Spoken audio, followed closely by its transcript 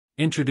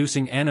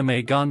Introducing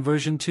AnimeGAN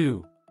version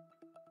 2.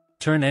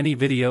 Turn any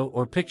video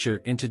or picture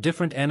into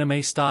different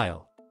anime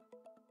style.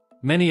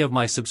 Many of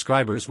my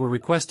subscribers were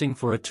requesting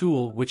for a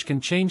tool which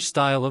can change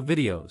style of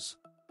videos.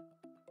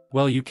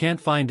 Well, you can't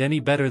find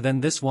any better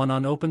than this one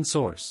on open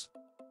source.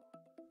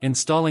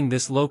 Installing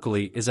this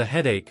locally is a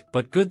headache,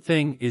 but good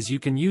thing is you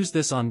can use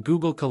this on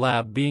Google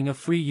Colab being a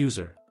free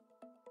user.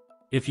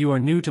 If you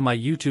are new to my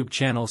YouTube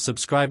channel,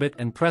 subscribe it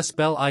and press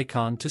bell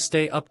icon to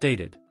stay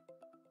updated.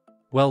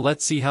 Well,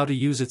 let's see how to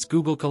use its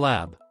Google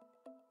Colab.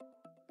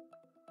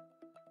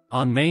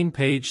 On main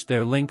page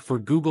there link for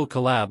Google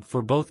Colab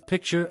for both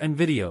picture and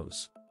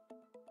videos.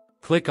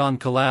 Click on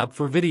Colab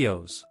for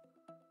videos.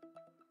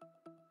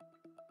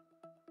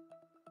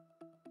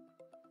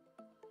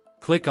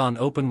 Click on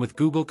Open with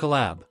Google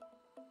Colab.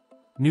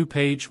 New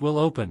page will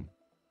open.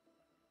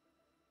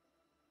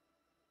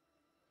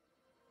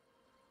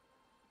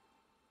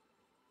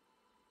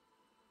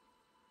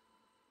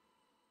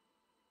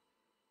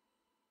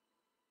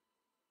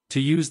 To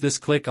use this,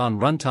 click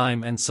on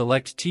Runtime and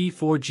select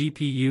T4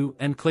 GPU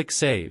and click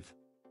Save.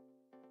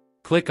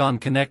 Click on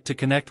Connect to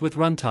connect with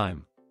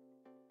Runtime.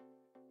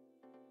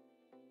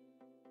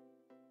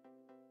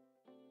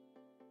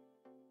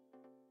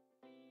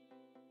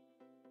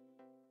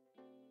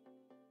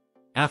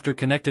 After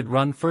connected,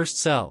 run first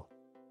cell.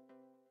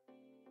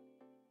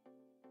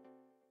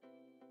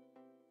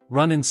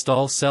 Run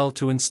install cell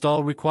to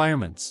install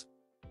requirements.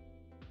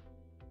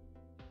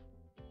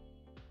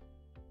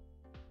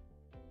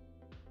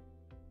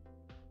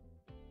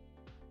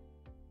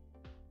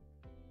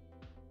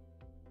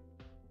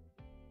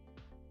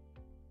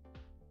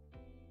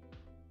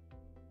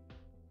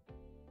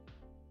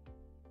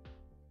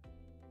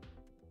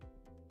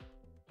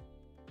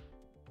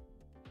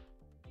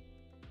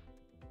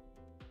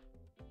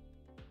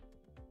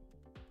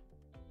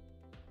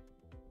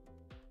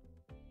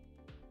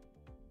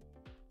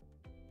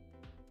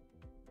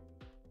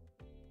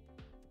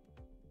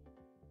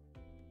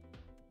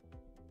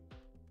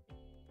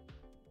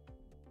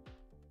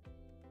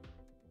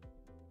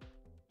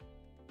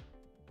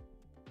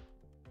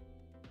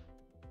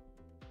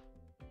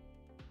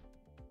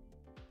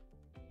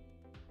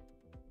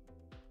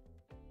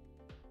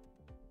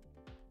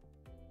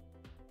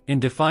 In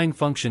Define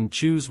function,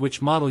 choose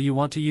which model you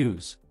want to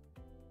use.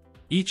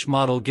 Each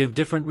model give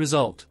different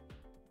result.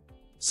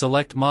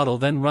 Select model,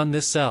 then run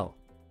this cell.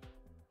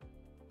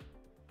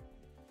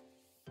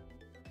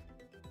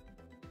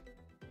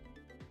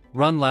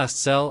 Run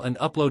last cell and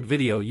upload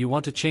video you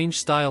want to change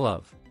style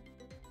of.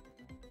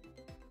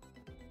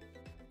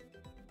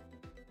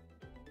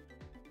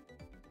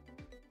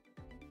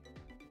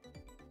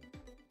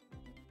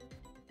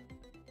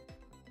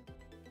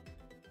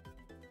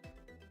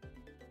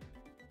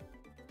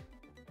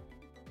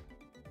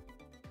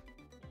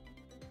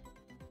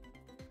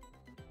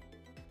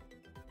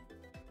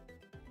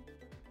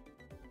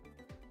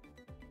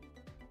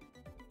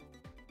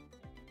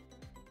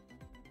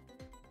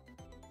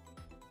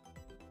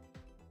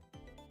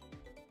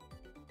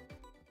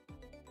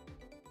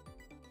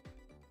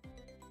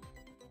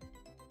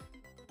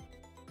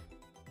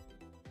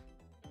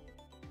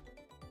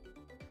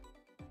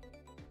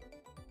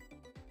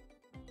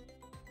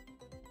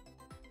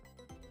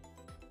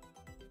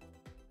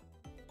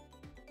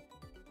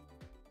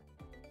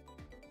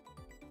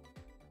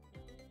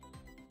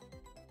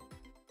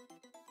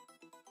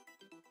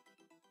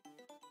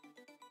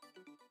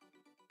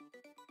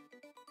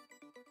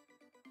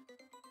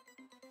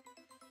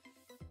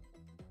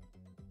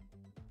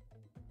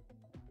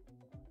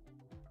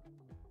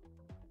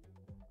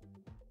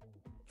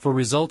 For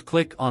result,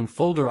 click on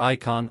folder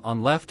icon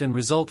on left and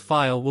result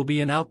file will be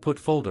an output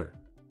folder.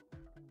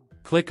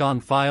 Click on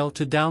File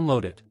to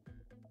download it.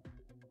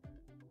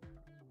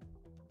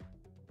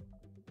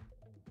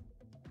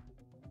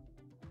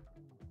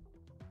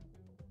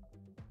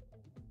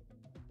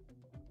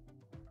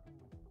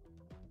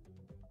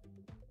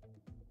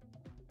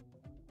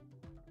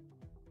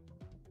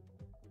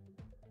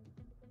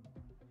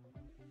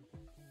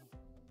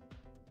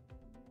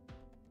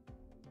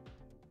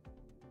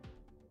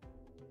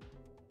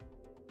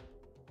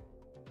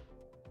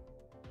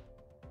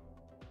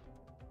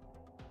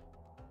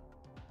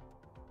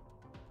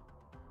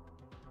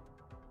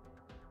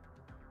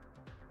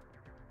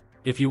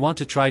 If you want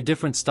to try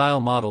different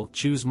style model,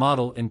 choose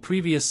model in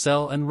previous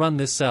cell and run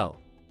this cell.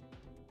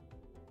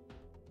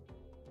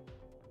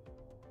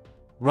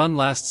 Run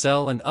last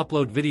cell and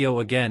upload video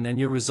again, and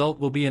your result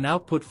will be an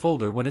output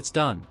folder when it's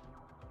done.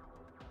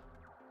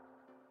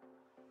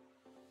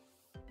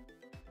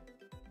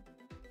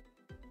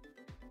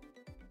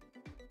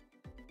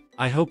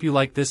 I hope you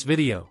liked this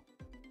video.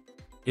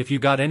 If you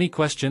got any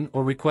question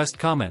or request,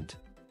 comment.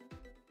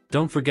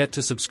 Don't forget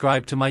to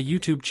subscribe to my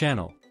YouTube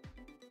channel.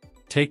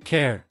 Take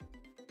care.